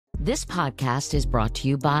This podcast is brought to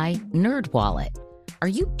you by NerdWallet. Are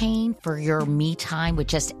you paying for your me time with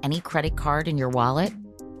just any credit card in your wallet?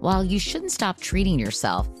 While you shouldn't stop treating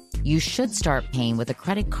yourself, you should start paying with a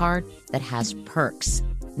credit card that has perks.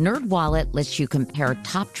 NerdWallet lets you compare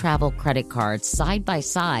top travel credit cards side by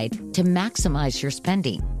side to maximize your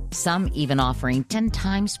spending. Some even offering 10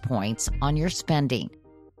 times points on your spending.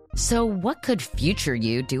 So what could future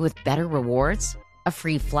you do with better rewards? A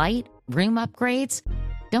free flight? Room upgrades?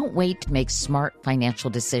 Don't wait to make smart financial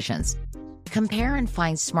decisions. Compare and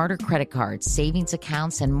find smarter credit cards, savings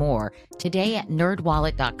accounts, and more today at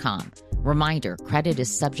nerdwallet.com. Reminder, credit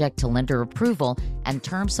is subject to lender approval and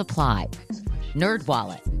terms apply.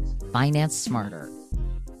 NerdWallet. Finance smarter.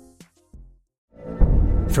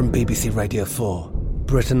 From BBC Radio 4,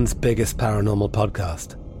 Britain's biggest paranormal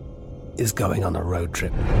podcast is going on a road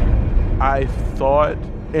trip. I thought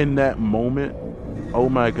in that moment, oh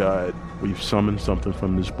my God, we've summoned something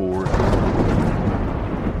from this board.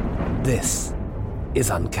 This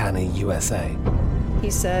is Uncanny USA.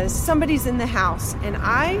 He says, somebody's in the house, and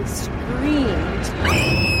I screamed.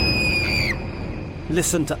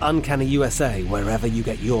 Listen to Uncanny USA wherever you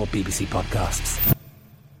get your BBC podcasts,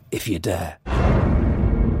 if you dare.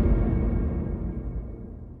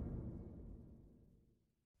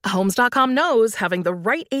 Homes.com knows having the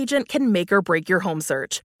right agent can make or break your home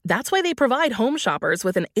search. That's why they provide home shoppers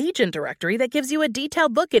with an agent directory that gives you a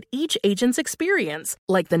detailed look at each agent's experience,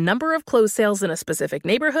 like the number of closed sales in a specific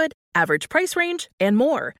neighborhood, average price range, and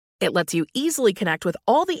more. It lets you easily connect with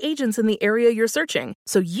all the agents in the area you're searching,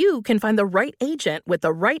 so you can find the right agent with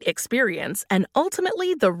the right experience and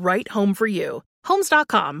ultimately the right home for you.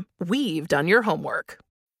 Homes.com. We've done your homework.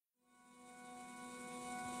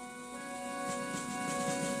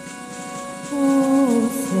 Oh,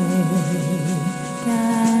 say,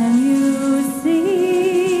 can you see?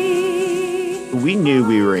 We knew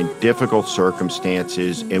we were in difficult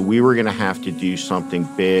circumstances and we were going to have to do something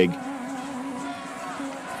big.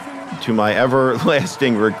 To my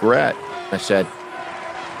everlasting regret, I said,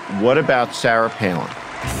 what about Sarah Palin?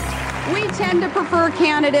 We tend to prefer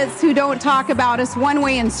candidates who don't talk about us one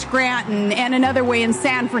way in Scranton and another way in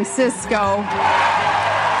San Francisco.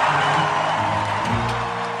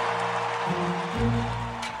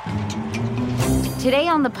 Today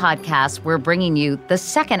on the podcast, we're bringing you the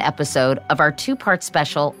second episode of our two-part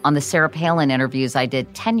special on the Sarah Palin interviews I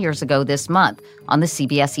did 10 years ago this month on the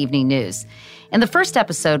CBS Evening News. In the first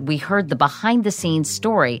episode, we heard the behind-the-scenes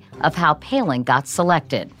story of how Palin got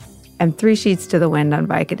selected. I'm 3 sheets to the wind on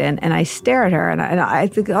Vicodin, and I stare at her, and I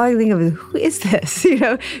think all I think of is, who is this? You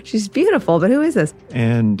know, she's beautiful, but who is this?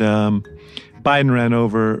 And Biden ran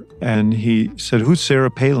over, and he said, "Who's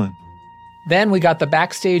Sarah Palin?" Then we got the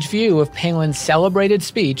backstage view of Palin's celebrated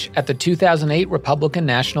speech at the 2008 Republican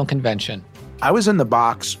National Convention. I was in the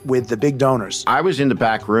box with the big donors. I was in the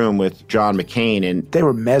back room with John McCain, and they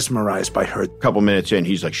were mesmerized by her. A couple minutes in,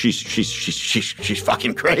 he's like, she's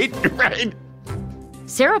fucking great, right?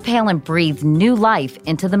 Sarah Palin breathed new life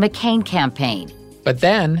into the McCain campaign. But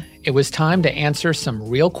then it was time to answer some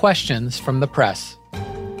real questions from the press.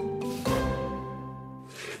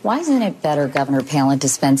 Why isn't it better, Governor Palin, to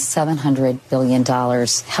spend $700 billion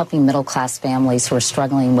helping middle-class families who are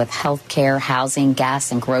struggling with health care, housing,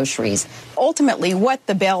 gas, and groceries? Ultimately, what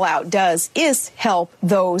the bailout does is help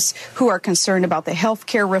those who are concerned about the health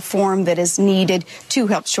care reform that is needed to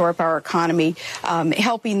help shore up our economy,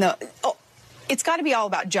 it's got to be all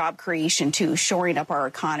about job creation, too, shoring up our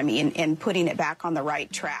economy and putting it back on the right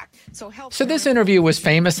track. So this interview was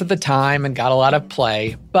famous at the time and got a lot of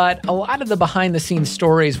play, but a lot of the behind-the-scenes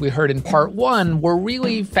stories we heard in part one were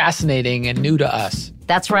really fascinating and new to us.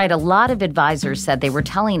 That's right. A lot of advisors said they were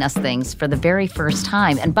telling us things for the very first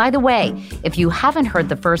time. And by the way, if you haven't heard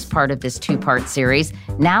the first part of this two-part series,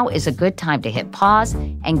 now is a good time to hit pause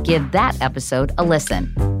and give that episode a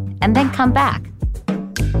listen. And then come back.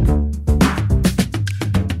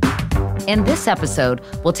 In this episode,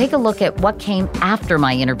 we'll take a look at what came after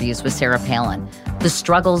my interviews with Sarah Palin, the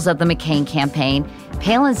struggles of the McCain campaign,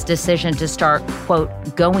 Palin's decision to start, quote,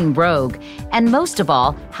 going rogue, and most of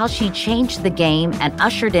all, how she changed the game and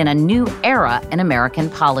ushered in a new era in American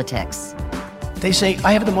politics. They say,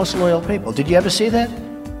 I have the most loyal people. Did you ever see that?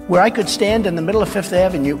 Where I could stand in the middle of Fifth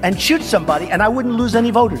Avenue and shoot somebody and I wouldn't lose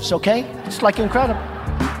any voters, okay? It's like incredible.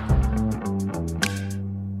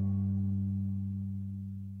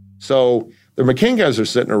 So the McCain guys are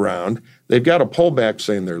sitting around. They've got a pollback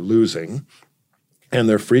saying they're losing, and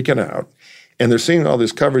they're freaking out. And they're seeing all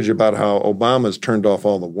this coverage about how Obama's turned off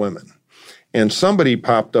all the women. And somebody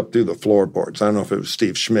popped up through the floorboards. I don't know if it was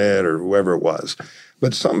Steve Schmidt or whoever it was.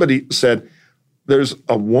 But somebody said, there's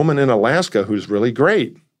a woman in Alaska who's really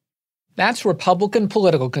great. That's Republican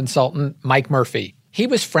political consultant Mike Murphy. He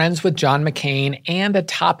was friends with John McCain and a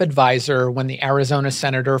top advisor when the Arizona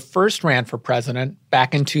senator first ran for president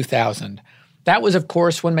back in 2000. That was, of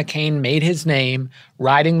course, when McCain made his name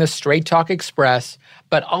riding the Straight Talk Express,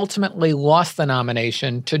 but ultimately lost the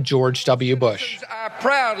nomination to George W. Bush. I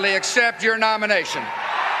proudly accept your nomination.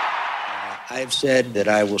 I've said that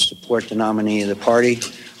I will support the nominee of the party.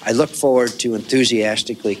 I look forward to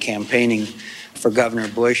enthusiastically campaigning for Governor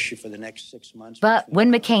Bush for the next 6 months. But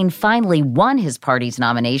when McCain finally won his party's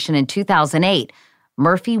nomination in 2008,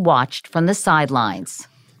 Murphy watched from the sidelines.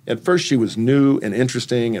 At first, she was new and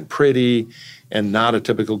interesting and pretty and not a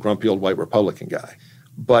typical grumpy old white Republican guy.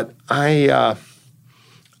 But I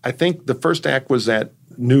think the first act was that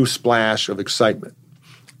new splash of excitement.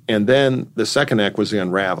 And then the second act was the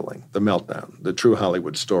unraveling, the meltdown, the true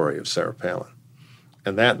Hollywood story of Sarah Palin.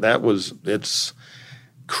 And it's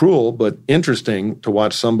cruel but interesting to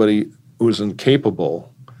watch somebody who is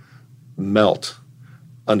incapable melt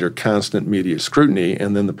under constant media scrutiny,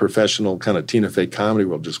 and then the professional kind of Tina Fey comedy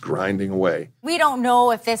world just grinding away. We don't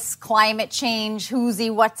know if this climate change,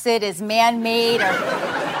 what's it, is man-made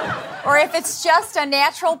or if it's just a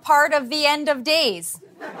natural part of the end of days.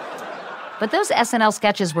 But those SNL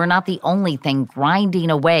sketches were not the only thing grinding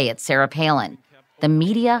away at Sarah Palin. The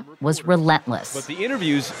media was relentless. But the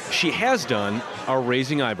interviews she has done are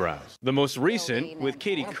raising eyebrows. The most recent with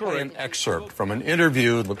Katie Couric. An excerpt from an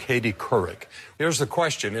interview with Katie Couric. Here's the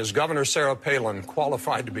question: is Governor Sarah Palin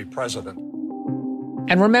qualified to be president?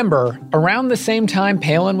 And remember, around the same time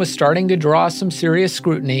Palin was starting to draw some serious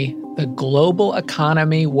scrutiny, the global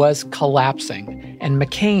economy was collapsing, and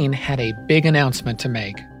McCain had a big announcement to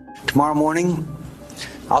make. Tomorrow morning,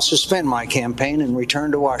 I'll suspend my campaign and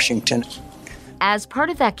return to Washington. As part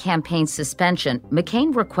of that campaign suspension,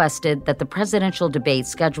 McCain requested that the presidential debate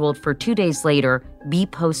scheduled for 2 days later be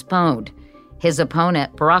postponed. His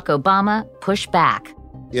opponent, Barack Obama, pushed back.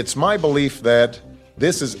 It's my belief that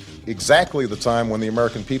this is exactly the time when the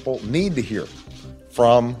American people need to hear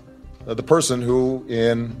from the person who,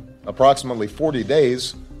 in approximately 40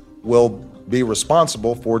 days, will be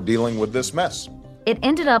responsible for dealing with this mess. It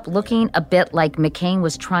ended up looking a bit like McCain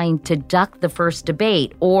was trying to duck the first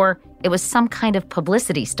debate, or it was some kind of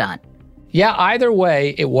publicity stunt. Yeah, either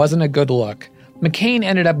way, it wasn't a good look. McCain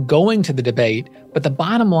ended up going to the debate, but the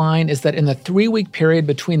bottom line is that in the 3-week period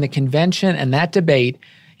between the convention and that debate,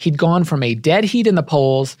 he'd gone from a dead heat in the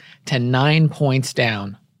polls to 9 points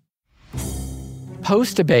down.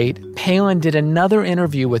 Post-debate, Palin did another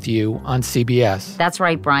interview with you on CBS. That's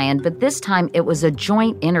right, Brian, but this time it was a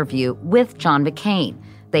joint interview with John McCain.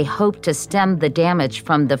 They hoped to stem the damage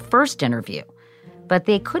from the first interview, but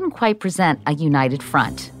they couldn't quite present a united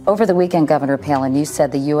front. Over the weekend, Governor Palin, you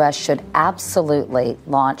said the U.S. should absolutely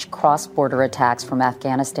launch cross-border attacks from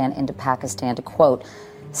Afghanistan into Pakistan to, quote,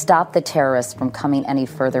 stop the terrorists from coming any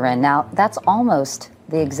further in. Now, that's almost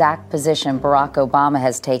the exact position Barack Obama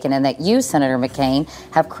has taken and that you, Senator McCain,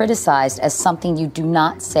 have criticized as something you do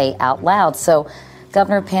not say out loud. So,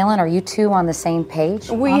 Governor Palin, are you two on the same page?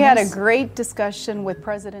 We had a great discussion with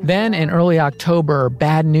President. Then in early October,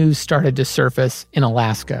 bad news started to surface in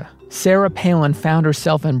Alaska. Sarah Palin found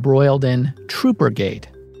herself embroiled in Troopergate.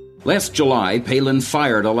 Last July, Palin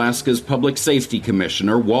fired Alaska's Public Safety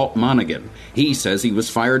Commissioner, Walt Monaghan. He says he was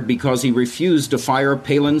fired because he refused to fire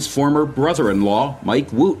Palin's former brother-in-law,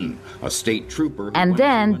 Mike Wooten, a state trooper. And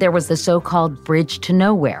then there was the so-called Bridge to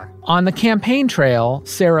Nowhere. On the campaign trail,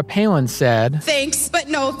 Sarah Palin said, Thanks, but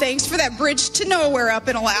no thanks for that bridge to nowhere up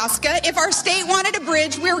in Alaska. If our state wanted a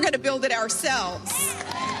bridge, we were going to build it ourselves.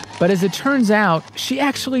 But as it turns out, she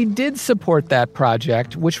actually did support that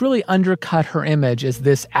project, which really undercut her image as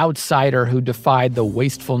this outsider who defied the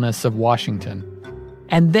wastefulness of Washington.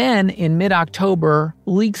 And then, in mid-October,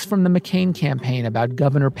 leaks from the McCain campaign about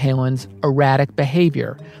Governor Palin's erratic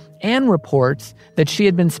behavior, and reports that she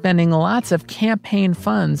had been spending lots of campaign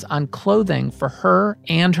funds on clothing for her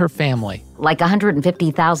and her family. Like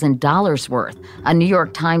 $150,000 worth. A New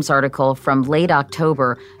York Times article from late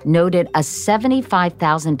October noted a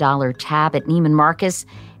 $75,000 tab at Neiman Marcus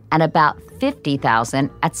and about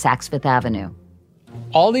 $50,000 at Saks Fifth Avenue.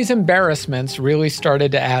 All these embarrassments really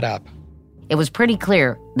started to add up. It was pretty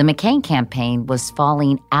clear the McCain campaign was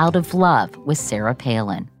falling out of love with Sarah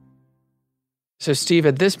Palin. So, Steve,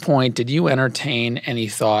 at this point, did you entertain any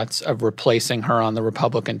thoughts of replacing her on the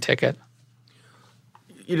Republican ticket?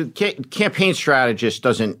 Campaign strategist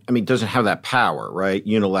doesn't have that power, right,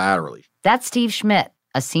 unilaterally. That's Steve Schmidt,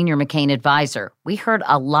 a senior McCain advisor. We heard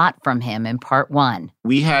a lot from him in part one.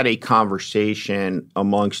 We had a conversation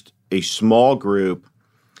amongst a small group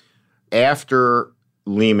after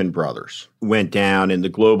Lehman Brothers went down and the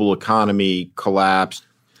global economy collapsed,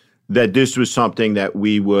 that this was something that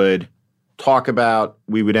we would talk about,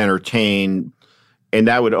 we would entertain, and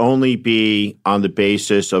that would only be on the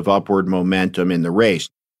basis of upward momentum in the race.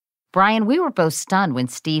 Brian, we were both stunned when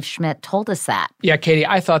Steve Schmidt told us that. Yeah, Katie,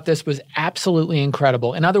 I thought this was absolutely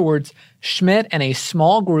incredible. In other words, Schmidt and a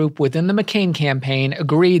small group within the McCain campaign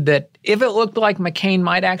agreed that if it looked like McCain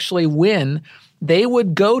might actually win, they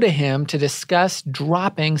would go to him to discuss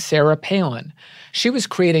dropping Sarah Palin. She was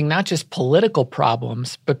creating not just political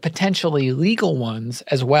problems, but potentially legal ones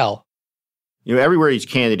as well. You know, everywhere these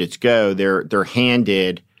candidates go, they're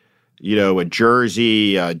handed, you know, a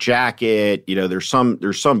jersey, a jacket, you know, there's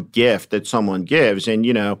some gift that someone gives. And,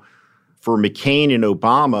 you know, for McCain and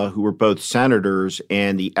Obama, who were both senators,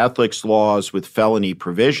 and the ethics laws with felony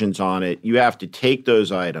provisions on it, you have to take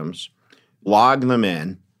those items, log them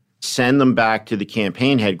in, send them back to the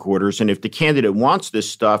campaign headquarters. And if the candidate wants this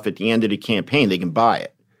stuff at the end of the campaign, they can buy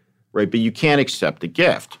it, right? But you can't accept the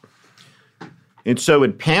gift. And so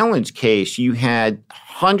in Palin's case, you had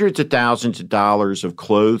hundreds of thousands of dollars of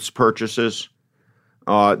clothes purchases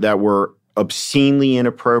that were obscenely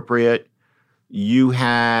inappropriate. You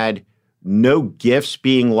had no gifts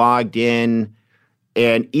being logged in.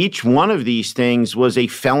 And each one of these things was a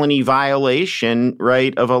felony violation,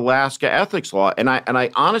 right, of Alaska ethics law. And I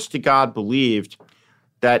honest to God believed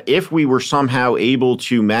that if we were somehow able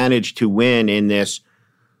to manage to win in this,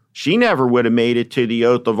 she never would have made it to the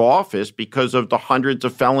oath of office because of the hundreds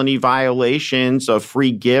of felony violations of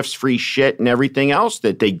free gifts, free shit, and everything else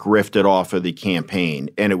that they grifted off of the campaign,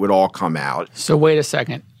 and it would all come out. So wait a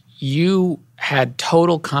second. You had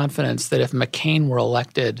total confidence that if McCain were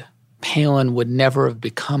elected, Palin would never have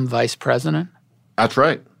become vice president? That's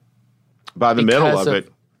right. By the middle of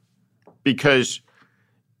it. Because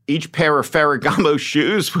each pair of Ferragamo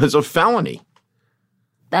shoes was a felony.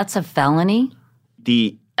 That's a felony?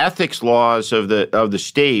 The ethics laws of the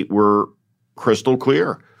state were crystal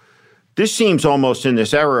clear. This seems almost, in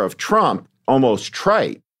this era of Trump, almost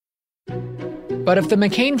trite. But if the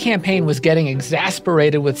McCain campaign was getting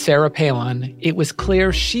exasperated with Sarah Palin, it was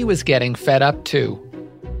clear she was getting fed up too.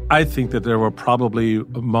 I think that there were probably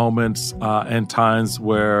moments and times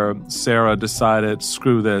where Sarah decided,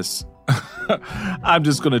 screw this. I'm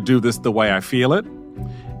just going to do this the way I feel it,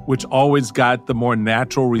 which always got the more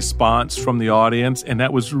natural response from the audience. And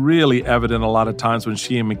that was really evident a lot of times when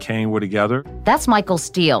she and McCain were together. That's Michael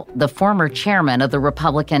Steele, the former chairman of the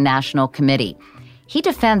Republican National Committee. He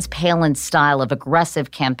defends Palin's style of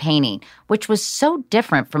aggressive campaigning, which was so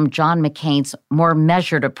different from John McCain's more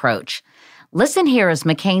measured approach. Listen here as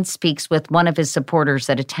McCain speaks with one of his supporters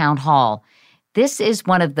at a town hall. This is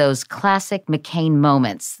one of those classic McCain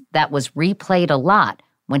moments that was replayed a lot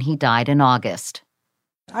when he died in August.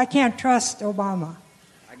 I can't trust Obama.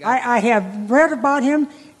 I have read about him,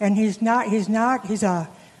 and he's an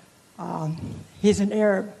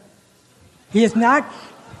Arab. He is not.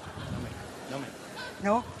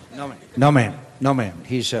 No? No, ma'am.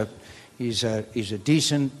 He's a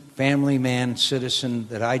decent family man, citizen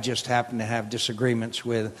that I just happen to have disagreements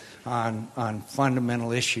with on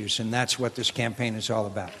fundamental issues, and that's what this campaign is all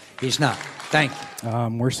about. He's not. Thank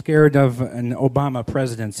you. We're scared of an Obama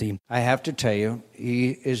presidency. I have to tell you, he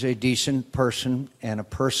is a decent person and a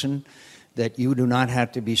person that you do not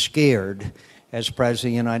have to be scared as President of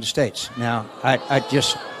the United States. Now, now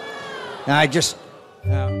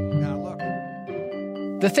look.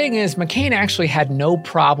 The thing is, McCain actually had no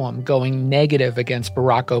problem going negative against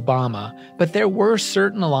Barack Obama, but there were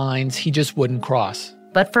certain lines he just wouldn't cross.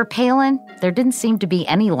 But for Palin, there didn't seem to be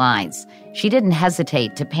any lines. She didn't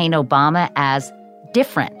hesitate to paint Obama as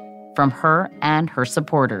different from her and her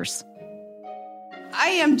supporters. I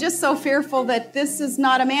am just so fearful that this is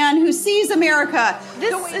not a man who sees America.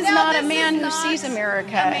 This is not a man who sees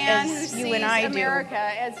America as you and I do.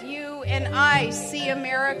 As you and I see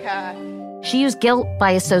America. She used guilt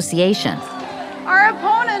by association. Our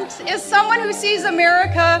opponent is someone who sees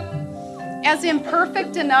America as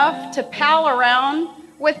imperfect enough to pal around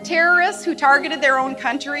with terrorists who targeted their own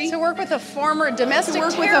country. To work with a former domestic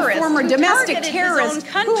terrorist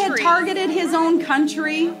who had targeted his own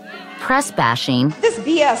country. Press bashing. This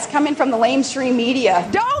BS coming from the lamestream media.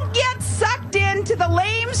 Don't get sucked into the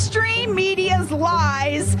lamestream media's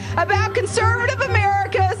lies about conservative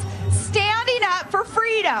America's standing up for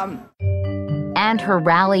freedom. And her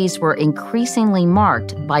rallies were increasingly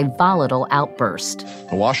marked by volatile outbursts.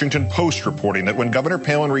 The Washington Post reporting that when Governor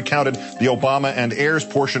Palin recounted the Obama and Ayers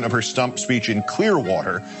portion of her stump speech in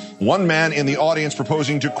Clearwater, one man in the audience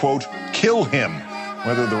proposing to, quote, kill him.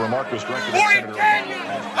 Whether the remark was directed at Senator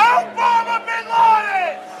Obama bin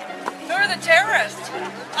Laden! Who are the terrorists?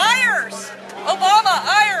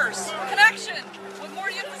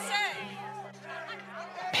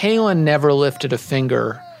 Palin never lifted a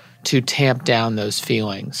finger to tamp down those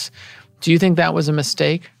feelings. Do you think that was a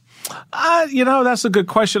mistake? That's a good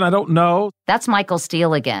question. I don't know. That's Michael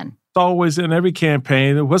Steele again. It's always in every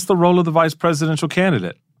campaign. What's the role of the vice presidential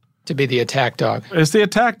candidate? To be the attack dog. It's the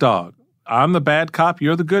attack dog. I'm the bad cop.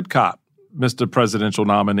 You're the good cop, Mr. Presidential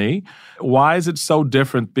nominee. Why is it so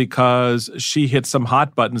different? Because she hit some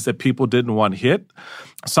hot buttons that people didn't want hit.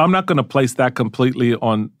 So I'm not going to place that completely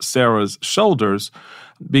on Sarah's shoulders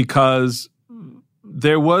because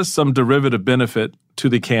there was some derivative benefit to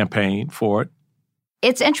the campaign for it.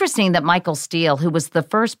 It's interesting that Michael Steele, who was the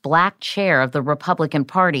first Black chair of the Republican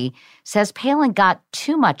Party, says Palin got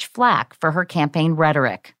too much flack for her campaign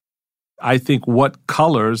rhetoric. I think what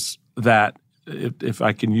colors that, if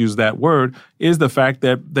I can use that word, is the fact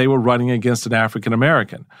that they were running against an African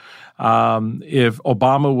American. If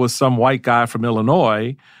Obama was some white guy from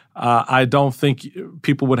Illinois, I don't think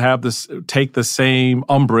people would have take the same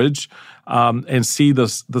umbrage and see the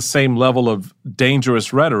same level of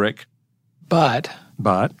dangerous rhetoric. But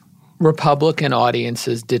Republican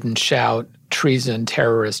audiences didn't shout treason,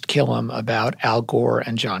 terrorist, kill him about Al Gore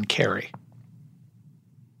and John Kerry.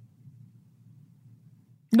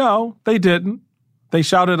 No, they didn't. They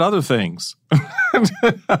shouted other things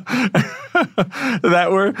that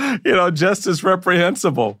were, just as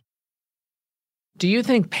reprehensible. Do you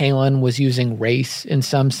think Palin was using race in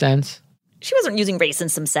some sense? She wasn't using race in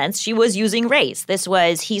some sense. She was using race. This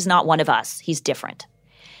was, he's not one of us. He's different.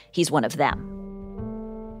 He's one of them.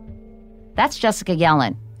 That's Jessica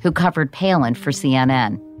Yellen, who covered Palin for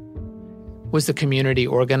CNN. Was the community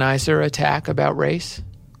organizer attack about race?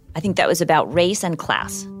 I think that was about race and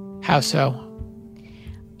class. How so?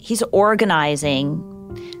 He's organizing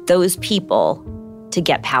those people to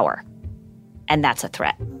get power, and that's a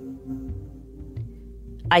threat.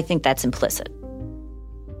 I think that's implicit.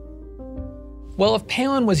 Well, if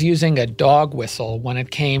Palin was using a dog whistle when it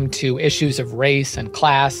came to issues of race and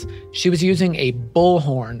class, she was using a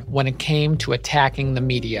bullhorn when it came to attacking the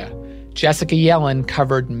media. Jessica Yellen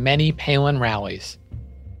covered many Palin rallies.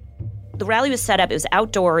 The rally was set up, it was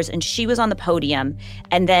outdoors, and she was on the podium,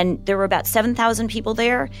 and then there were about 7,000 people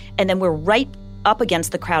there, and then we're right up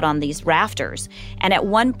against the crowd on these rafters. And at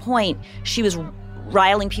one point, she was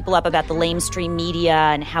riling people up about the lamestream media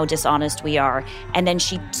and how dishonest we are. And then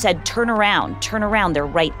she said, turn around, they're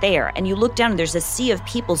right there. And you look down and there's a sea of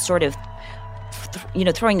people sort of,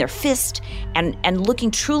 throwing their fist and looking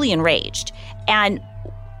truly enraged. And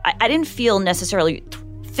I didn't feel necessarily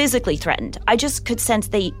physically threatened. I just could sense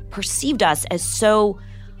they perceived us as so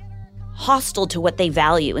hostile to what they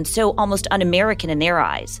value and so almost un-American in their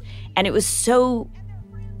eyes. And it was so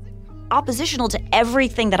oppositional to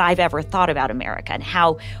everything that I've ever thought about America and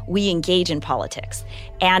how we engage in politics.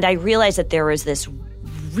 And I realized that there was this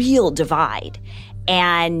real divide,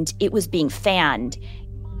 and it was being fanned.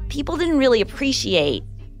 People didn't really appreciate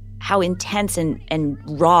how intense and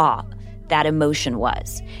raw that emotion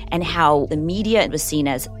was, and how the media was seen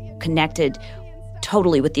as connected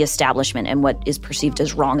totally with the establishment and what is perceived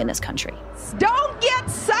as wrong in this country. Don't get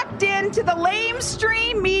sucked into the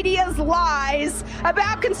lamestream media's lies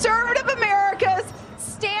about conservative America's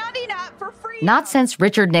standing up for freedom. Not since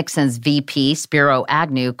Richard Nixon's VP, Spiro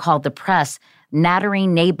Agnew, called the press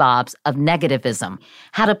nattering nabobs of negativism,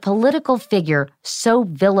 had a political figure so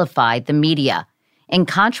vilified the media. In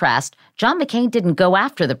contrast, John McCain didn't go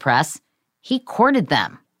after the press. He courted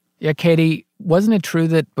them. Yeah, Katie, wasn't it true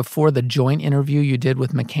that before the joint interview you did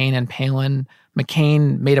with McCain and Palin,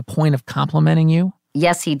 McCain made a point of complimenting you?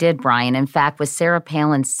 Yes, he did, Brian. In fact, with Sarah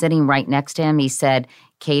Palin sitting right next to him, he said,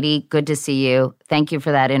 Katie, good to see you. Thank you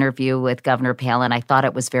for that interview with Governor Palin. I thought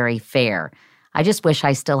it was very fair. I just wish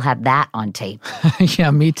I still had that on tape. Yeah,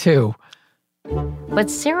 me too. But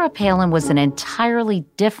Sarah Palin was an entirely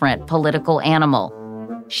different political animal.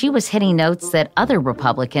 She was hitting notes that other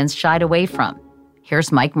Republicans shied away from.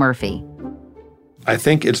 Here's Mike Murphy. I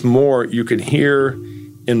think it's more you could hear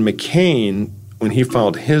in McCain, when he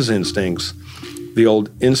followed his instincts, the old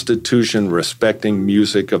institution-respecting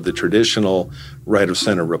music of the traditional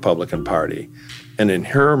right-of-center Republican Party. And in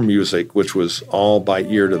her music, which was all by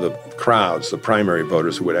ear to the crowds, the primary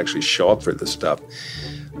voters who would actually show up for this stuff,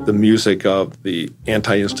 the music of the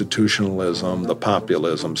anti-institutionalism, the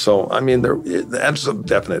populism. So, I mean, that's some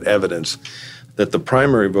definite evidence that the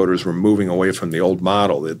primary voters were moving away from the old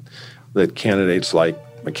model that candidates like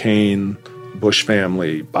McCain, Bush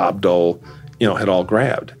family, Bob Dole, had all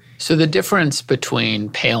grabbed. So the difference between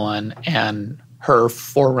Palin and her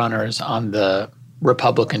forerunners on the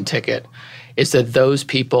Republican ticket is that those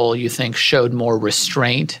people, you think, showed more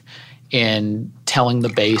restraint in telling the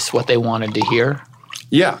base what they wanted to hear?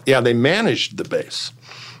 Yeah, they managed the base.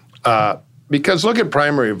 Because look at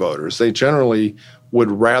primary voters. They generally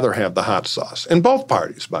would rather have the hot sauce, in both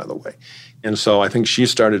parties, by the way. And so I think she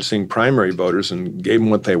started seeing primary voters and gave them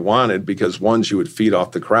what they wanted because, one, she would feed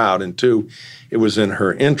off the crowd, and two, it was in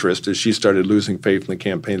her interest as she started losing faith in the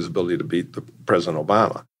campaign's ability to beat President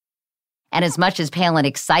Obama. And as much as Palin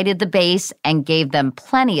excited the base and gave them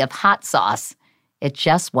plenty of hot sauce, it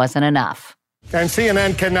just wasn't enough. And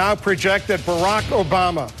CNN can now project that Barack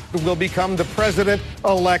Obama will become the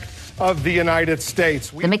president-elect of the United States.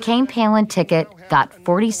 The McCain-Palin ticket got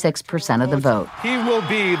 46% of the vote. He will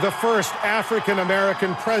be the first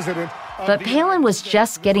African-American president. But Palin was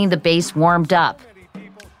just getting the base warmed up.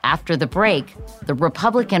 After the break, the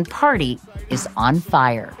Republican Party is on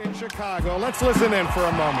fire. In Chicago, let's listen in for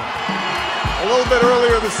a moment. A little bit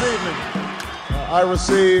earlier this evening, I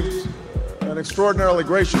received an extraordinarily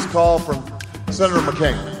gracious call from Senator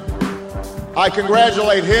McCain. I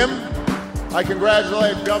congratulate him. I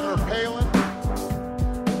congratulate Governor Palin.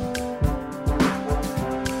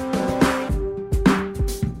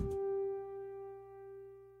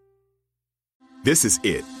 This is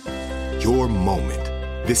it. Your moment.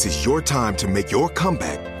 This is your time to make your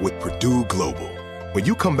comeback with Purdue Global. When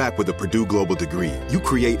you come back with a Purdue Global degree, you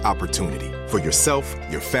create opportunity for yourself,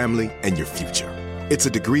 your family, and your future. It's a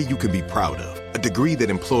degree you can be proud of, a degree that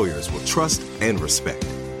employers will trust and respect.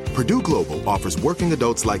 Purdue Global offers working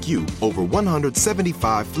adults like you over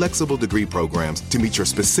 175 flexible degree programs to meet your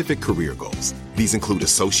specific career goals. These include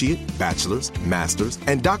associate, bachelor's, master's,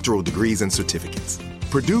 and doctoral degrees and certificates.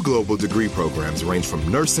 Purdue Global degree programs range from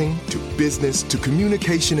nursing to business to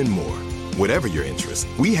communication and more. Whatever your interest,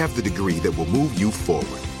 we have the degree that will move you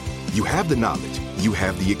forward. You have the knowledge, you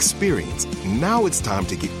have the experience. Now it's time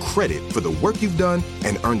to get credit for the work you've done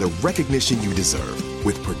and earn the recognition you deserve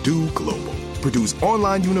with Purdue Global, Purdue's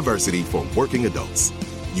online university for working adults.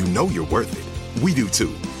 You know you're worth it. We do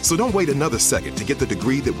too. So don't wait another second to get the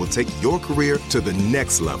degree that will take your career to the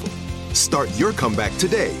next level. Start your comeback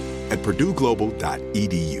today at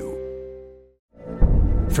purdueglobal.edu.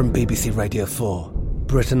 From BBC Radio 4,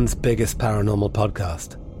 Britain's biggest paranormal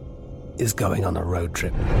podcast is going on a road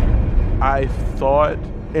trip. I thought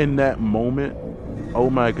in that moment, oh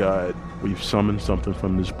my God, we've summoned something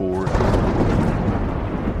from this board.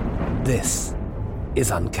 This is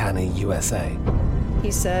Uncanny USA.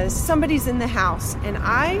 He says, somebody's in the house, and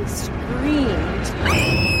I screamed.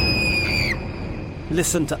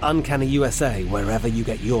 Listen to Uncanny USA wherever you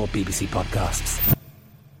get your BBC podcasts,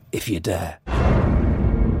 if you dare.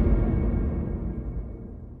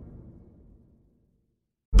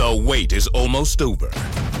 The wait is almost over.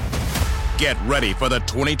 Get ready for the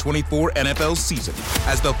 2024 NFL season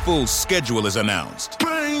as the full schedule is announced.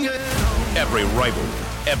 Every rivalry,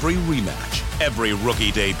 every rematch, every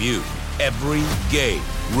rookie debut, every game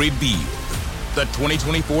revealed. The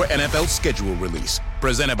 2024 NFL schedule release,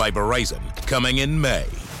 presented by Verizon, coming in May.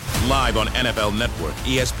 Live on NFL Network,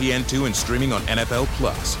 ESPN2, and streaming on NFL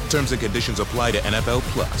Plus. Terms and conditions apply to NFL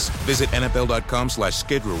Plus. Visit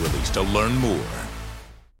NFL.com/schedule release to learn more.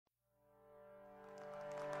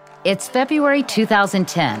 It's February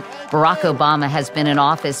 2010. Barack Obama has been in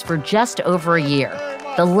office for just over a year.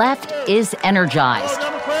 The left is energized,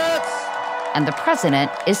 and the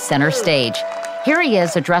president is center stage. Here he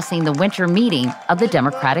is addressing the winter meeting of the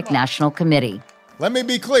Democratic National Committee. Let me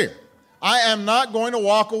be clear. I am not going to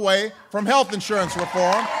walk away from health insurance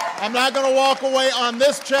reform. I'm not going to walk away on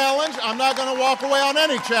this challenge. I'm not going to walk away on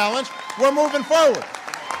any challenge. We're moving forward.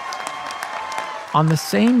 On the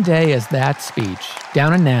same day as that speech,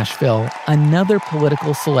 down in Nashville, another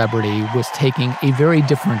political celebrity was taking a very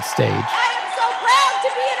different stage. I am so proud to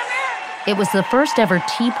be an American. It was the first ever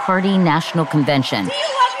Tea Party National Convention. Do you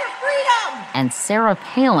love your freedom? And Sarah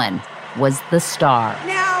Palin was the star.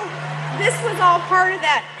 Now, this was all part of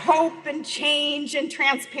that hope and change and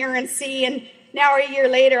transparency. And now a year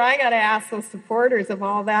later, I got to ask those supporters of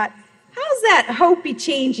all that, how's that hopey,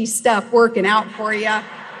 changey stuff working out for you?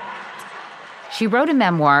 She wrote a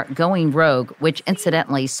memoir, Going Rogue, which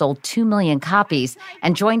incidentally sold 2 million copies,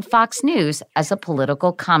 and joined Fox News as a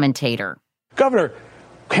political commentator. Governor,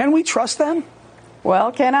 can we trust them?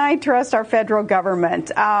 Well, can I trust our federal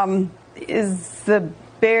government? Is the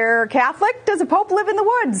bear Catholic? Does a pope live in the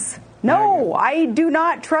woods? No, I do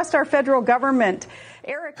not trust our federal government.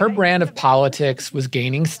 Her brand of politics was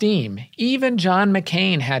gaining steam. Even John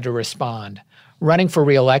McCain had to respond. Running for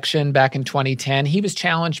re-election back in 2010, he was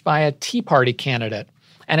challenged by a Tea Party candidate.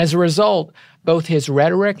 And as a result, both his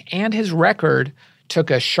rhetoric and his record took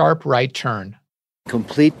a sharp right turn.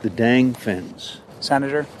 Complete the dang fence.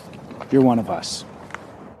 Senator, you're one of us.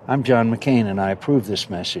 I'm John McCain, and I approve this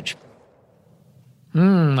message.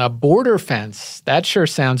 A border fence. That sure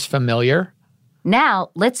sounds familiar. Now,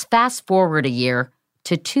 let's fast forward a year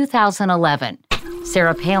to 2011.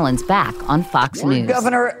 Sarah Palin's back on Fox News.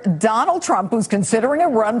 Governor Donald Trump, who's considering a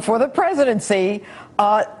run for the presidency,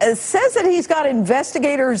 says that he's got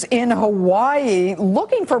investigators in Hawaii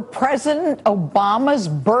looking for President Obama's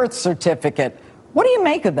birth certificate. What do you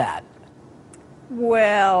make of that?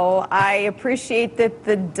 Well, I appreciate that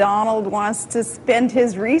the Donald wants to spend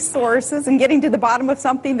his resources in getting to the bottom of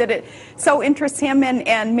something that it so interests him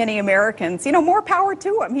and many Americans. You know, more power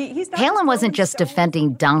to him. Palin wasn't just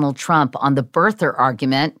defending Donald Trump on the birther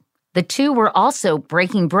argument. The two were also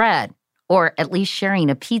breaking bread, or at least sharing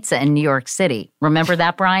a pizza in New York City. Remember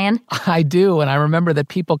that, Brian? I do, and I remember that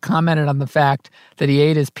people commented on the fact that he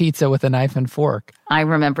ate his pizza with a knife and fork. I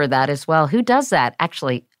remember that as well. Who does that?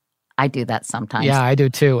 Actually, I do that sometimes. Yeah, I do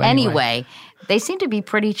too. Anyway, they seem to be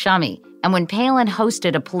pretty chummy. And when Palin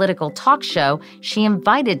hosted a political talk show, she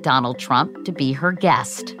invited Donald Trump to be her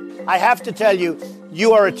guest. I have to tell you,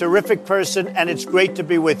 you are a terrific person, and it's great to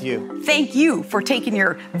be with you. Thank you for taking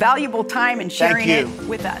your valuable time and sharing it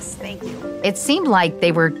with us. Thank you. It seemed like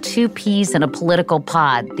they were two peas in a political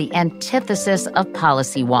pod, the antithesis of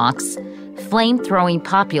policy wonks, flame-throwing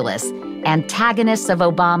populists, antagonists of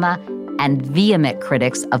Obama, and vehement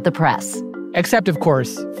critics of the press. Except, of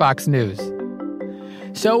course, Fox News.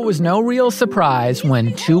 So it was no real surprise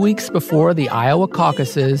when 2 weeks before the Iowa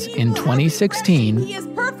caucuses in 2016, he is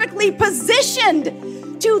perfectly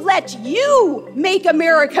positioned to let you make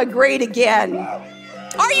America great again.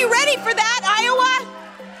 Are you ready for that, Iowa?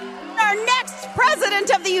 Our next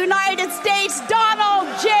president of the United States, Donald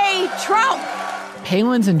J. Trump.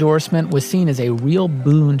 Palin's endorsement was seen as a real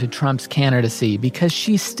boon to Trump's candidacy because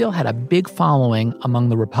she still had a big following among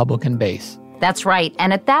the Republican base. That's right.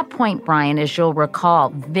 And at that point, Brian, as you'll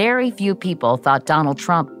recall, very few people thought Donald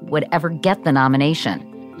Trump would ever get the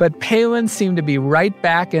nomination. But Palin seemed to be right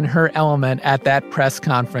back in her element at that press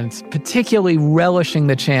conference, particularly relishing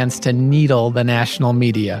the chance to needle the national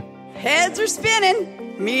media. Heads are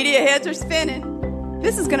spinning. Media heads are spinning.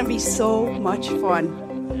 This is going to be so much fun.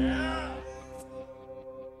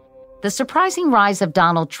 The surprising rise of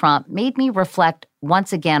Donald Trump made me reflect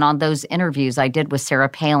once again on those interviews I did with Sarah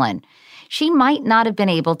Palin. She might not have been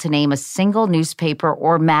able to name a single newspaper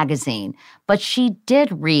or magazine, but she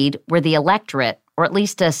did read where the electorate, or at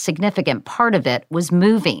least a significant part of it, was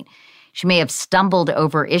moving. She may have stumbled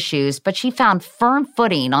over issues, but she found firm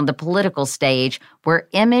footing on the political stage where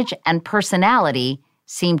image and personality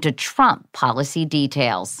seemed to trump policy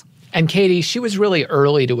details. And Katie, she was really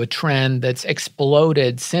early to a trend that's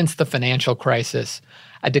exploded since the financial crisis,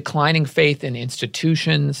 a declining faith in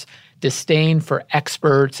institutions, disdain for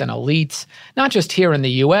experts and elites, not just here in the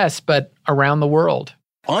U.S., but around the world.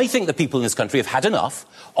 I think the people in this country have had enough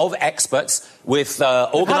of experts with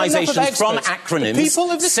organisations from acronyms. The people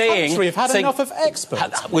of this country have had enough of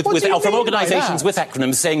experts. From organisations with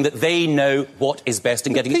acronyms saying that they know what is best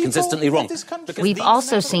and getting it consistently wrong. We've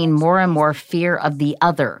also seen more and more fear of the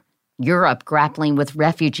other. Europe grappling with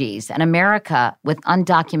refugees, and America with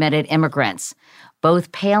undocumented immigrants.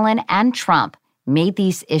 Both Palin and Trump made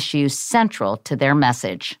these issues central to their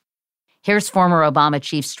message. Here's former Obama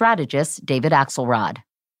chief strategist David Axelrod.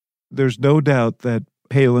 There's no doubt that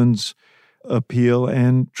Palin's appeal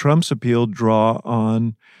and Trump's appeal draw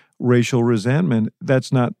on racial resentment.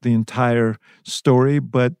 That's not the entire story,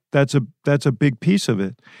 but that's a big piece of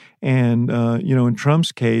it. And, in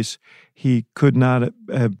Trump's case, he could not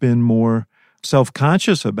have been more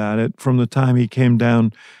self-conscious about it from the time he came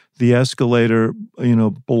down the escalator,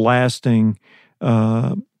 blasting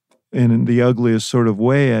in the ugliest sort of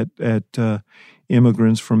way at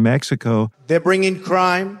immigrants from Mexico. They're bringing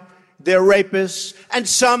crime, they're rapists, and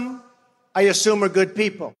some, I assume, are good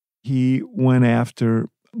people. He went after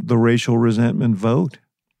the racial resentment vote.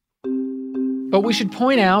 But we should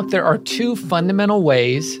point out there are two fundamental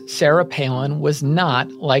ways Sarah Palin was not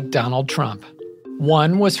like Donald Trump.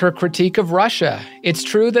 One was her critique of Russia. It's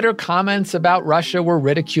true that her comments about Russia were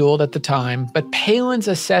ridiculed at the time, but Palin's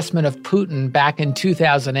assessment of Putin back in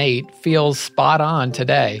 2008 feels spot on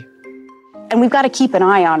today. And we've got to keep an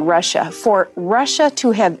eye on Russia. For Russia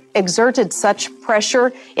to have exerted such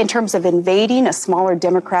pressure in terms of invading a smaller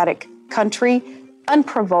democratic country,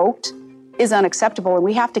 unprovoked, is unacceptable, and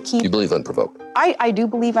we have to keep... You believe unprovoked? I do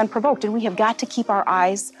believe unprovoked, and we have got to keep our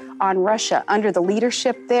eyes on Russia under the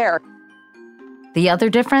leadership there. The other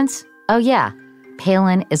difference? Oh yeah,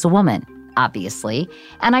 Palin is a woman, obviously,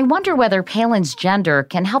 and I wonder whether Palin's gender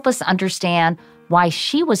can help us understand why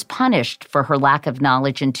she was punished for her lack of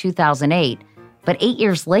knowledge in 2008, but 8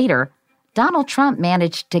 years later, Donald Trump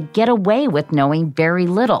managed to get away with knowing very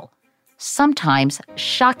little. sometimes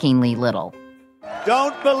shockingly little.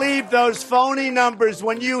 Don't believe those phony numbers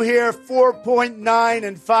when you hear 4.9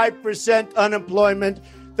 and 5% unemployment.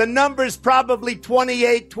 The number's probably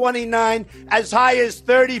 28, 29, as high as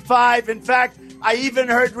 35. In fact, I even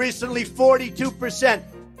heard recently 42%.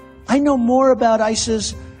 I know more about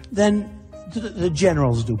ISIS than the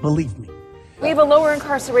generals do, believe me. We have a lower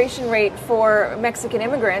incarceration rate for Mexican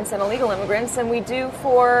immigrants and illegal immigrants than we do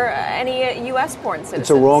for any U.S.-born citizens. It's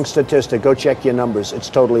a wrong statistic. Go check your numbers. It's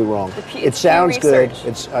totally wrong. It sounds good.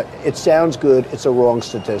 It sounds good. It's a wrong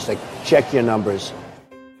statistic. Check your numbers.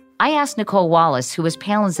 I asked Nicole Wallace, who was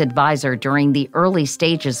Palin's advisor during the early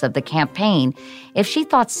stages of the campaign, if she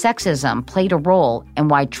thought sexism played a role in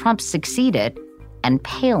why Trump succeeded and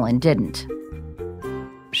Palin didn't.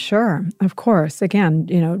 Sure, of course. Again,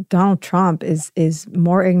 Donald Trump is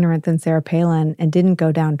more ignorant than Sarah Palin and didn't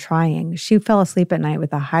go down trying. She fell asleep at night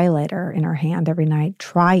with a highlighter in her hand every night,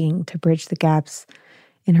 trying to bridge the gaps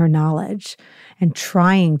in her knowledge and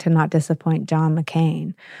trying to not disappoint John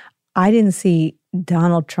McCain. I didn't see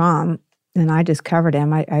Donald Trump, and I just covered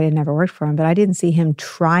him. I had never worked for him, but I didn't see him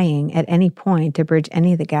trying at any point to bridge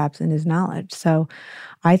any of the gaps in his knowledge. So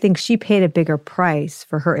I think she paid a bigger price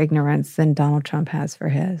for her ignorance than Donald Trump has for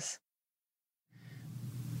his.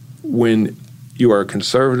 When you are a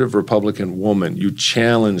conservative Republican woman, you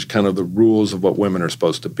challenge kind of the rules of what women are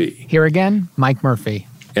supposed to be. Here again, Mike Murphy.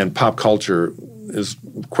 And pop culture is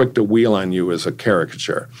quick to wheel on you as a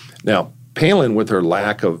caricature. Now, Palin, with her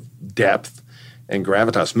lack of depth and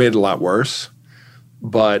gravitas, made it a lot worse.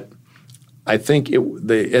 But I think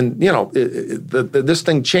this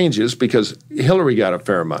thing changes because Hillary got a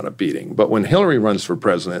fair amount of beating. But when Hillary runs for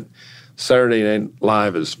president, Saturday Night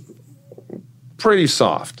Live is pretty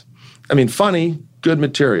soft. I mean, funny, good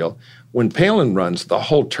material. When Palin runs, the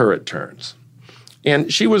whole turret turns.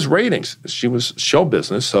 And she was ratings. She was show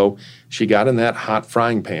business, so she got in that hot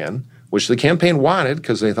frying pan, which the campaign wanted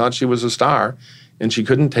because they thought she was a star, and she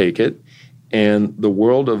couldn't take it. And the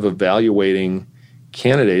world of evaluating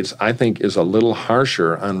candidates, I think, is a little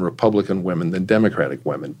harsher on Republican women than Democratic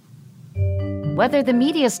women. Whether the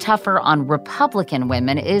media is tougher on Republican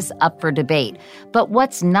women is up for debate. But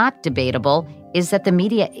what's not debatable is that the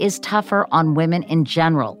media is tougher on women in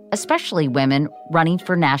general, especially women running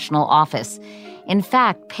for national office. In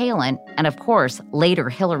fact, Palin, and of course, later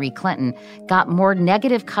Hillary Clinton, got more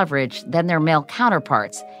negative coverage than their male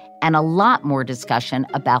counterparts, and a lot more discussion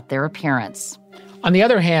about their appearance. On the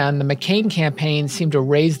other hand, the McCain campaign seemed to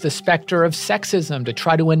raise the specter of sexism to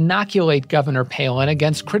try to inoculate Governor Palin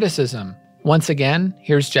against criticism. Once again,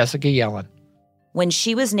 here's Jessica Yellen. When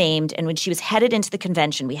she was named and when she was headed into the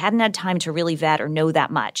convention, we hadn't had time to really vet or know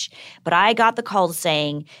that much. But I got the call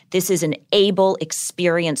saying this is an able,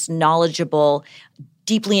 experienced, knowledgeable,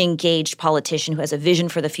 deeply engaged politician who has a vision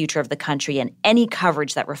for the future of the country, and any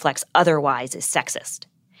coverage that reflects otherwise is sexist.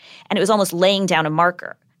 And it was almost laying down a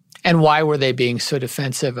marker. And why were they being so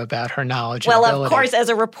defensive about her knowledge and ability? ability? Well, of course, as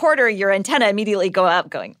a reporter, your antenna immediately go up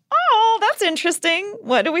going, oh, that's interesting.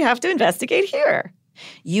 What do we have to investigate here?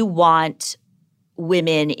 You want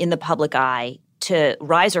women in the public eye to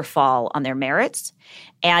rise or fall on their merits.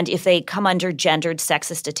 And if they come under gendered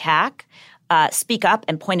sexist attack, speak up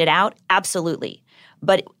and point it out, absolutely.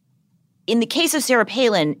 But in the case of Sarah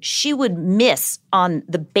Palin, she would miss on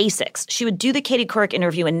the basics. She would do the Katie Couric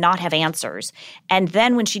interview and not have answers. And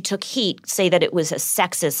then when she took heat, say that it was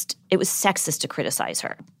sexist to criticize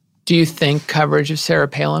her. Do you think coverage of Sarah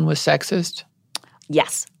Palin was sexist?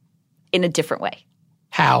 Yes, in a different way.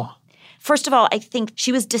 How? First of all, I think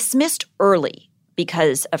she was dismissed early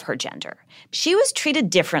because of her gender. She was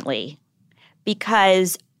treated differently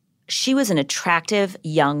because she was an attractive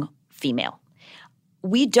young female.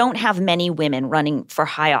 We don't have many women running for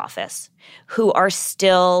high office who are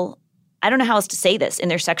still, I don't know how else to say this, in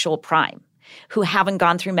their sexual prime, who haven't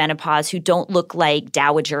gone through menopause, who don't look like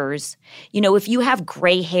dowagers. You know, if you have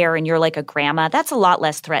gray hair and you're like a grandma, that's a lot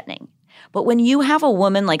less threatening. But when you have a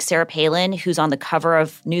woman like Sarah Palin who's on the cover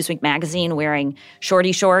of Newsweek magazine wearing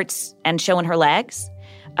shorty shorts and showing her legs,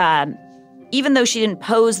 even though she didn't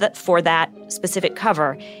pose for that specific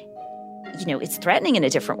cover, you know, it's threatening in a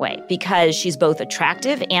different way because she's both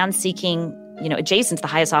attractive and seeking, you know, adjacent to the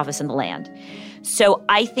highest office in the land. So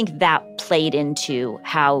I think that played into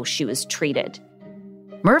how she was treated.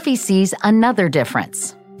 Murphy sees another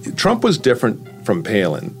difference. Trump was different from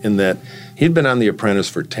Palin in that he'd been on The Apprentice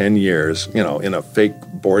for 10 years, you know, in a fake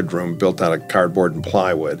boardroom built out of cardboard and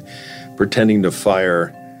plywood, pretending to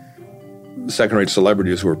fire second-rate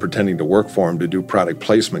celebrities who were pretending to work for him to do product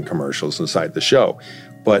placement commercials inside the show.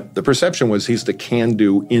 But the perception was he's the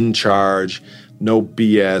can-do, in charge, no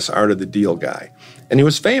BS, art of the deal guy. And he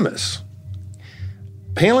was famous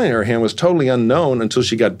Palin, on her hand, was totally unknown until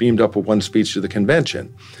she got beamed up with one speech to the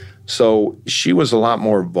convention. So she was a lot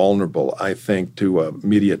more vulnerable, I think, to a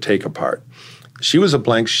media take-apart. She was a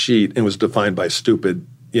blank sheet and was defined by stupid,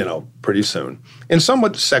 pretty soon, in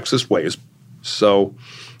somewhat sexist ways. So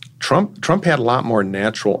Trump had a lot more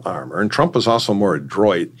natural armor, and Trump was also more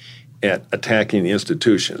adroit at attacking the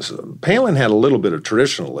institutions. Palin had a little bit of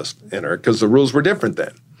traditionalist in her because the rules were different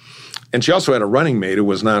then. And she also had a running mate who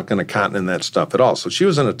was not going to cotton in that stuff at all. So she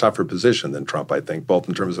was in a tougher position than Trump, I think, both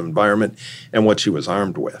in terms of environment and what she was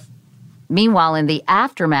armed with. Meanwhile, in the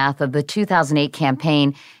aftermath of the 2008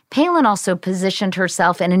 campaign, Palin also positioned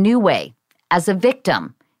herself in a new way, as a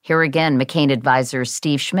victim. Here again, McCain advisors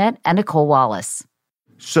Steve Schmidt and Nicole Wallace.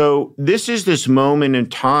 So this is this moment in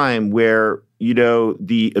time where,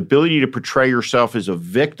 the ability to portray yourself as a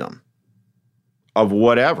victim of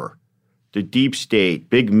whatever, the deep state,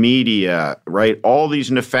 big media, right? All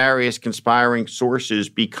these nefarious, conspiring sources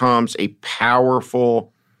becomes a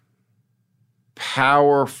powerful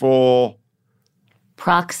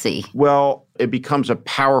proxy. Well, it becomes a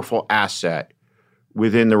powerful asset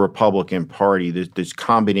within the Republican Party, this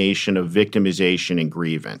combination of victimization and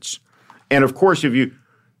grievance. And of course, if you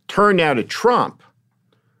turn now to Trump,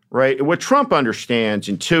 right, what Trump understands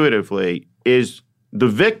intuitively is the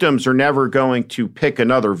victims are never going to pick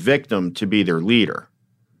another victim to be their leader.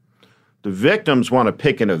 The victims want to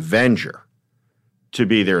pick an avenger to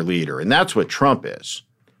be their leader, and that's what Trump is.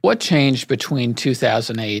 What changed between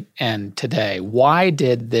 2008 and today? Why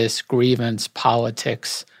did this grievance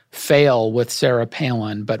politics fail with Sarah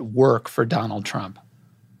Palin but work for Donald Trump?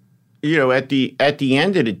 At the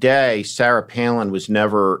end of the day, Sarah Palin was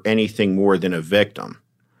never anything more than a victim.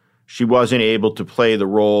 She wasn't able to play the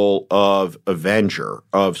role of avenger,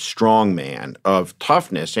 of strongman, of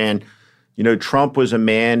toughness. And, Trump was a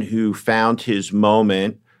man who found his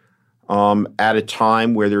moment at a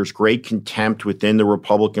time where there's great contempt within the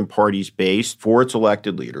Republican Party's base for its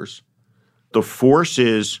elected leaders. The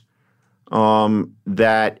forces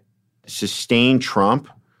that sustain Trump,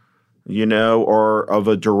 are of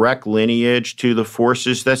a direct lineage to the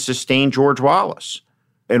forces that sustain George Wallace.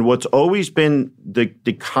 And what's always been the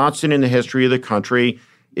constant in the history of the country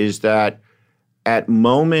is that at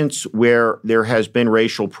moments where there has been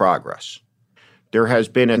racial progress, there has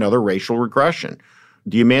been another racial regression.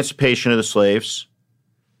 The emancipation of the slaves,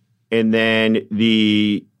 and then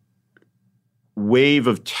the wave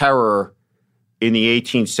of terror in the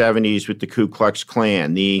 1870s with the Ku Klux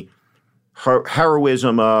Klan, the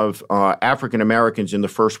heroism of African Americans in the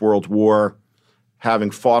First World War,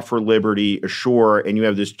 having fought for liberty ashore, and you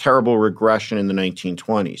have this terrible regression in the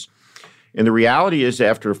 1920s. And the reality is,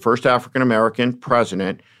 after the first African-American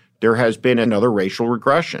president, there has been another racial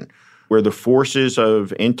regression where the forces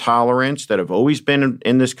of intolerance that have always been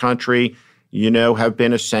in this country, have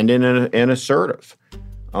been ascendant and assertive.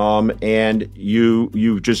 And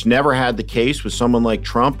you've just never had the case with someone like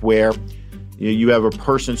Trump where you have a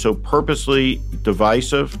person so purposely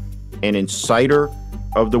divisive and inciter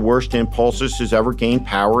of the worst impulses has ever gained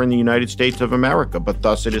power in the United States of America, but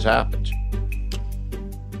thus it has happened.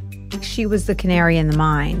 She was the canary in the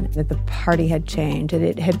mine, that the party had changed, and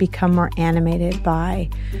it had become more animated by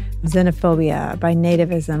xenophobia, by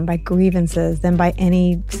nativism, by grievances than by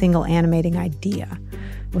any single animating idea.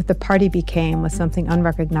 What the party became was something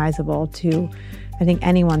unrecognizable to, I think,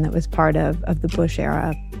 anyone that was part of the Bush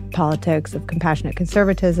era politics, of compassionate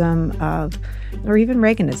conservatism, or even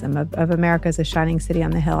Reaganism, of America as a shining city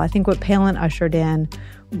on the hill. I think what Palin ushered in,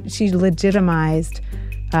 she legitimized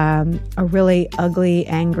a really ugly,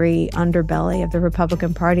 angry underbelly of the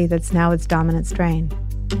Republican Party that's now its dominant strain.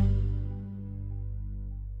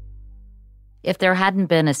 If there hadn't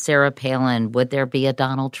been a Sarah Palin, would there be a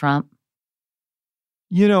Donald Trump?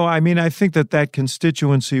 I think that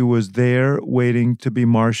constituency was there waiting to be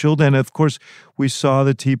marshaled. And of course, we saw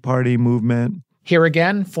the Tea Party movement. Here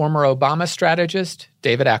again, former Obama strategist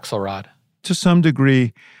David Axelrod. To some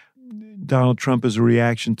degree, Donald Trump is a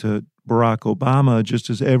reaction to Barack Obama, just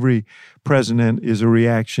as every president is a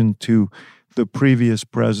reaction to the previous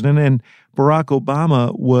president. And Barack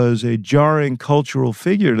Obama was a jarring cultural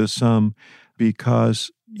figure to some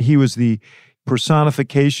because he was the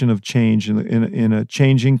personification of change in a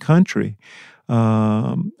changing country.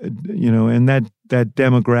 And that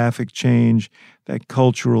demographic change, that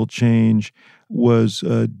cultural change was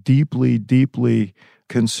deeply, deeply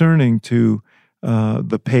concerning to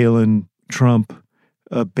the Palin-Trump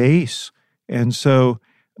base. And so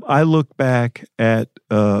I look back at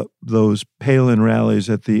those Palin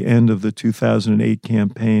rallies at the end of the 2008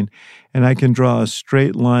 campaign, and I can draw a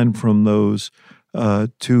straight line from those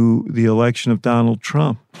to the election of Donald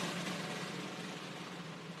Trump.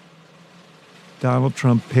 Donald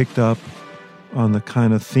Trump picked up on the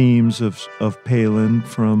kind of themes of Palin,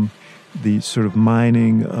 from the sort of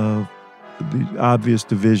mining of the obvious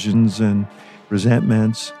divisions and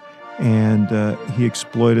resentments, and he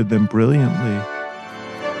exploited them brilliantly.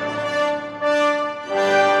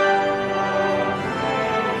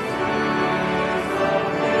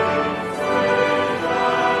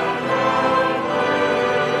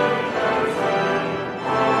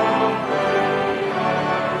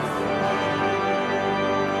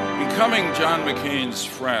 Becoming John McCain's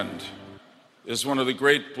friend is one of the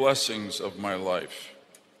great blessings of my life.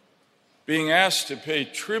 Being asked to pay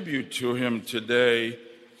tribute to him today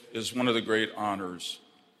is one of the great honors.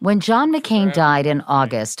 When John McCain died in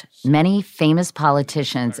August, many famous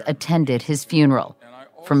politicians attended his funeral,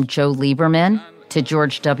 from Joe Lieberman to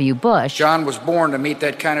George W. Bush. John was born to meet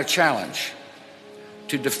that kind of challenge,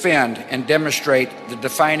 to defend and demonstrate the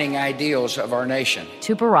defining ideals of our nation.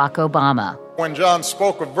 To Barack Obama. When John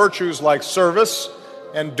spoke of virtues like service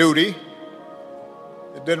and duty,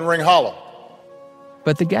 it didn't ring hollow.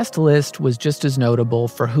 But the guest list was just as notable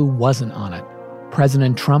for who wasn't on it.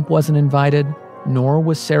 President Trump wasn't invited, nor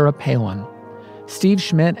was Sarah Palin. Steve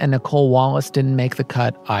Schmidt and Nicole Wallace didn't make the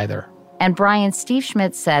cut either. And Brian, Steve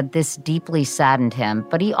Schmidt said this deeply saddened him,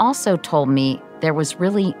 but he also told me there was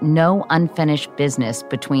really no unfinished business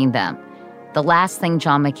between them. The last thing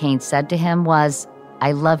John McCain said to him was,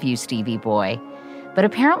 "I love you, Stevie boy." But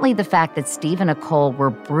apparently the fact that Steve and Nicole were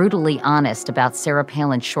brutally honest about Sarah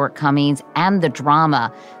Palin's shortcomings and the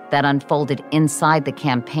drama that unfolded inside the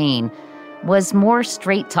campaign was more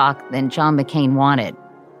straight talk than John McCain wanted.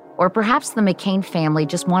 Or perhaps the McCain family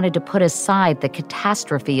just wanted to put aside the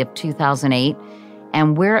catastrophe of 2008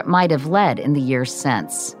 and where it might have led in the years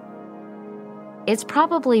since. It's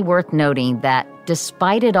probably worth noting that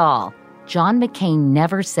despite it all, John McCain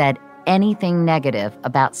never said anything negative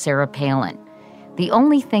about Sarah Palin. The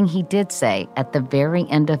only thing he did say at the very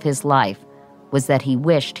end of his life was that he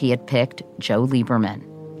wished he had picked Joe Lieberman.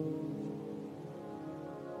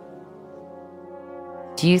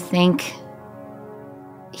 Do you think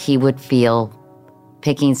he would feel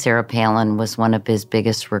picking Sarah Palin was one of his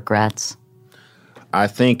biggest regrets? I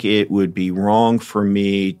think it would be wrong for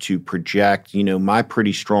me to project, my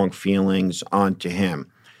pretty strong feelings onto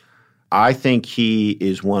him. I think he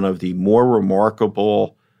is one of the more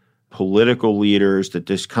remarkable political leaders that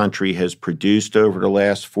this country has produced over the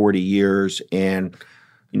last 40 years. And,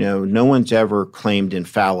 no one's ever claimed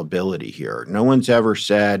infallibility here. No one's ever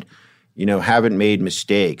said, haven't made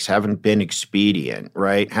mistakes, haven't been expedient,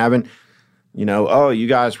 right? Haven't, oh, you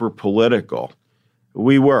guys were political.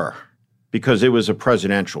 We were, because it was a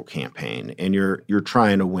presidential campaign and you're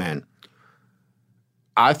trying to win.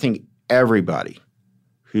 I think everybody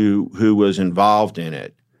who was involved in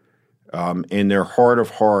it, in their heart of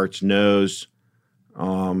hearts, knows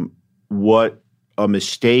what a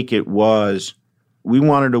mistake it was. We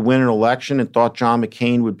wanted to win an election and thought John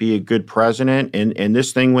McCain would be a good president, and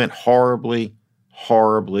this thing went horribly,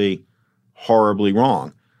 horribly, horribly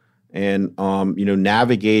wrong. And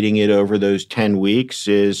navigating it over those 10 weeks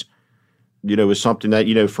is something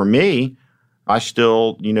that for me, I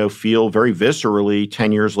still feel very viscerally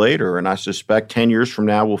 10 years later, and I suspect 10 years from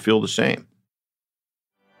now we'll feel the same.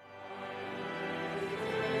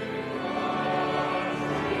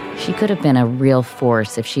 She could have been a real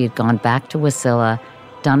force if she had gone back to Wasilla,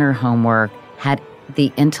 done her homework, had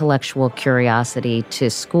the intellectual curiosity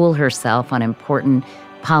to school herself on important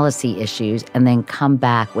policy issues, and then come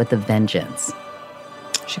back with a vengeance.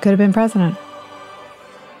 She could have been president.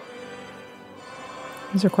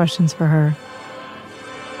 These are questions for her.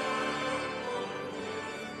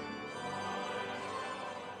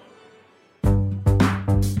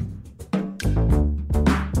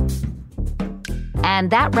 And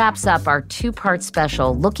that wraps up our two-part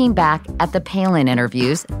special looking back at the Palin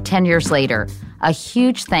interviews 10 years later. A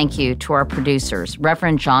huge thank you to our producers,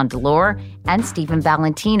 Reverend John Delore and Stephen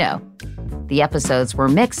Valentino. The episodes were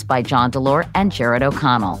mixed by John Delore and Jared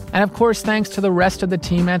O'Connell. And of course, thanks to the rest of the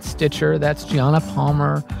team at Stitcher. That's Gianna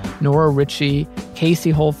Palmer, Nora Ritchie, Casey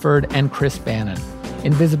Holford, and Chris Bannon.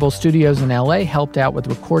 Invisible Studios in LA helped out with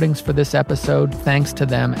recordings for this episode. Thanks to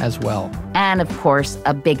them as well. And of course,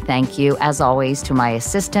 a big thank you, as always, to my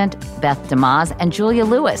assistant, Beth DeMaz, and Julia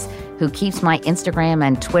Lewis, who keeps my Instagram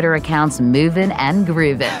and Twitter accounts moving and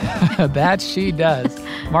grooving. That she does.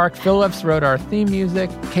 Mark Phillips wrote our theme music.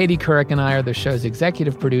 Katie Couric and I are the show's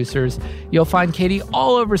executive producers. You'll find Katie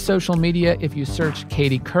all over social media if you search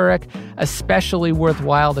Katie Couric. Especially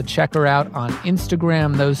worthwhile to check her out on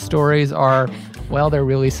Instagram. Those stories are, well, they're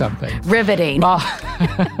really something. Riveting.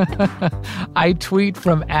 I tweet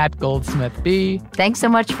from @GoldsmithB. Thanks so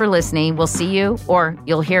much for listening. We'll see you, or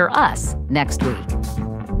you'll hear us, next week.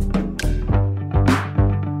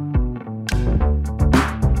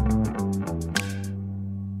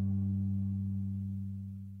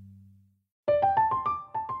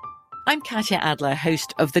 I'm Katya Adler,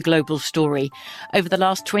 host of The Global Story. Over the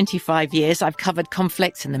last 25 years, I've covered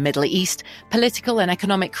conflicts in the Middle East, political and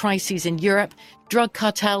economic crises in Europe, drug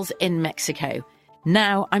cartels in Mexico.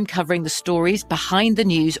 Now I'm covering the stories behind the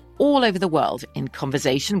news all over the world in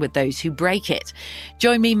conversation with those who break it.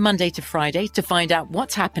 Join me Monday to Friday to find out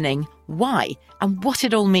what's happening, why, and what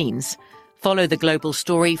it all means. Follow The Global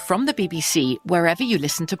Story from the BBC wherever you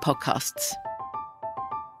listen to podcasts.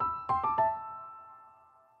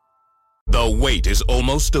 The wait is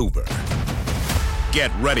almost over.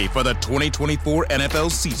 Get ready for the 2024 NFL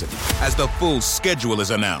season as the full schedule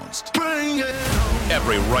is announced.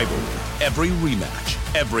 Every rivalry, every rematch,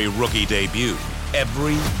 every rookie debut,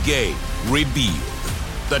 every game revealed.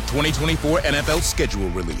 The 2024 NFL schedule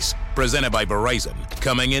release, presented by Verizon,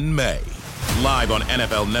 coming in May. Live on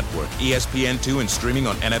NFL Network, ESPN2, and streaming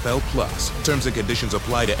on NFL Plus. Terms and conditions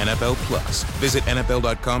apply to NFL Plus. Visit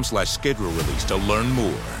NFL.com/schedule release to learn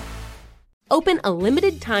more. Open a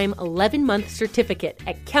limited-time 11-month certificate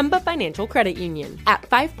at Kemba Financial Credit Union. At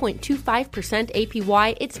 5.25%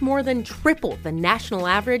 APY, it's more than triple the national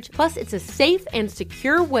average, plus it's a safe and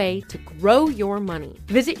secure way to grow your money.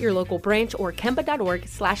 Visit your local branch or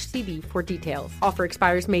kemba.org/cb for details. Offer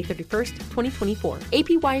expires May 31st, 2024.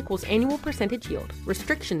 APY equals annual percentage yield.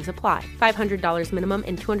 Restrictions apply. $500 minimum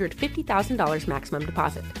and $250,000 maximum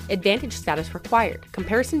deposit. Advantage status required.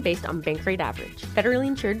 Comparison based on bank rate average. Federally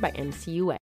insured by NCUA.